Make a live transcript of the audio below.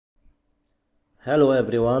Hello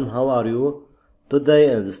everyone, how are you?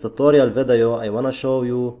 Today in this tutorial video I wanna show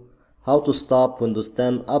you how to stop Windows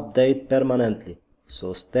 10 update permanently.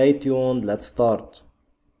 So stay tuned, let's start.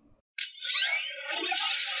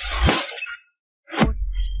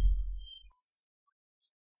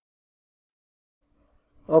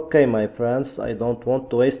 Okay my friends, I don't want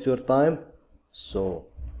to waste your time. So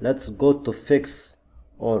let's go to fix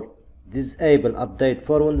or disable update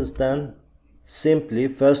for Windows 10. Simply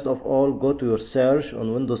first of all go to your search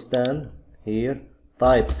on Windows 10 here,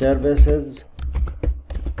 type services.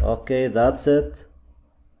 Okay, that's it.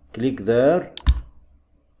 Click there.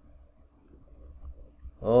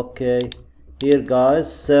 Okay, here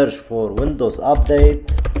guys, search for Windows Update.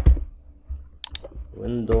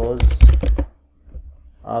 Windows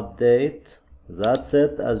Update. That's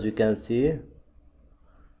it, as you can see.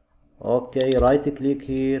 Okay, right click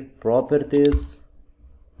here, Properties.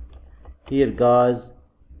 Here guys,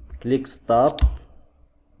 click Stop.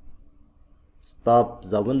 Stop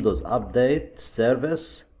the Windows Update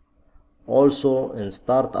service. Also in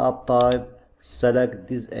Startup type, select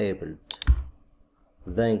Disabled.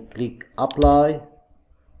 Then click Apply.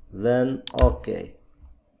 Then OK.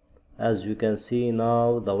 As you can see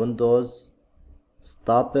now, the Windows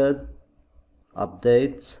stopped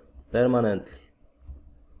updates permanently.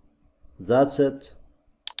 That's it.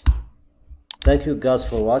 Thank you guys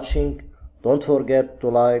for watching. Don't forget to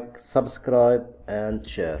like, subscribe and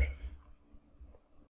share.